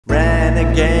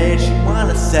renegade. She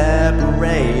wanna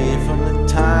separate from the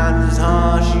times is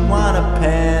hard. She wanna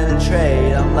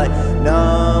penetrate. I'm like,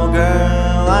 no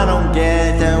girl, I don't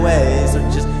get that way. So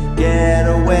just get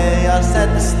away. I'll set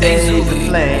the stage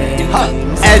aflame.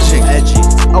 Edging,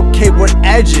 okay, we're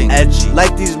edging,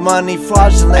 like these money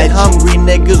fraudulent, hungry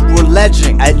niggas, we're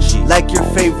ledging, like your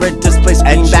favorite display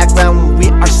screen background when we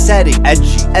are setting,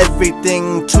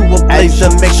 everything to a place to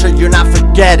make sure you're not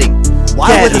forgetting.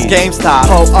 Why would this game stop?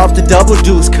 Pull up the double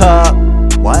deuce cup.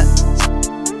 What?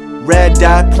 Red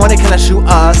dot pointed, can I shoot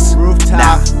us?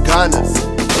 Rooftop gunners,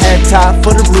 head top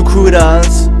for the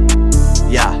recruiters.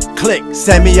 Yeah, click,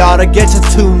 send me all to get you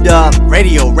tuned up.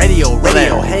 Radio,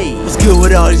 hey, what's good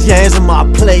with all these yams on my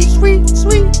plate? Sweet.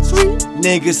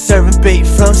 Niggas serving bait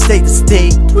from state to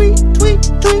state. Tweet.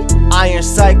 Iron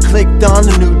sight clicked on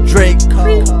the new Drake.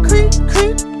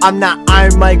 I'm not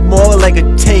Iron Mike, more like a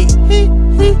Tate.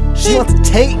 She wants to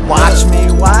Tate. Watch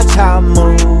me, watch how I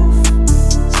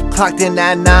move. Clocked in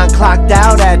at 9, clocked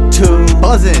out at 2.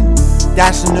 Buzzin',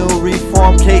 that's a new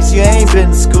reform case, you ain't been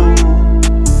to school.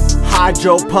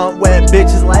 Hydro pump wet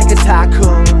bitches like a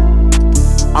tycoon.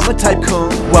 I'm a tycoon.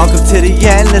 Welcome to the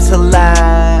end, it's a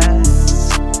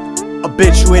last.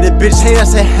 Habituated bitch hate, I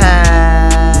say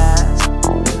has.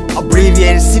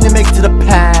 Abbreviated, seen to make it to the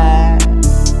past.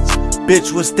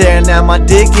 Bitch was staring at my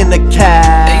dick in the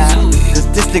cab. Cause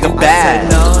this nigga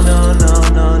bad. I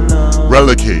said no.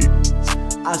 Relegate.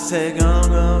 I said go.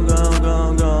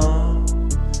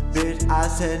 Bitch, I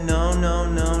said no.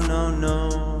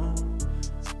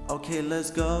 Okay, let's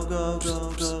go.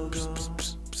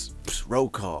 Roll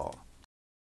call.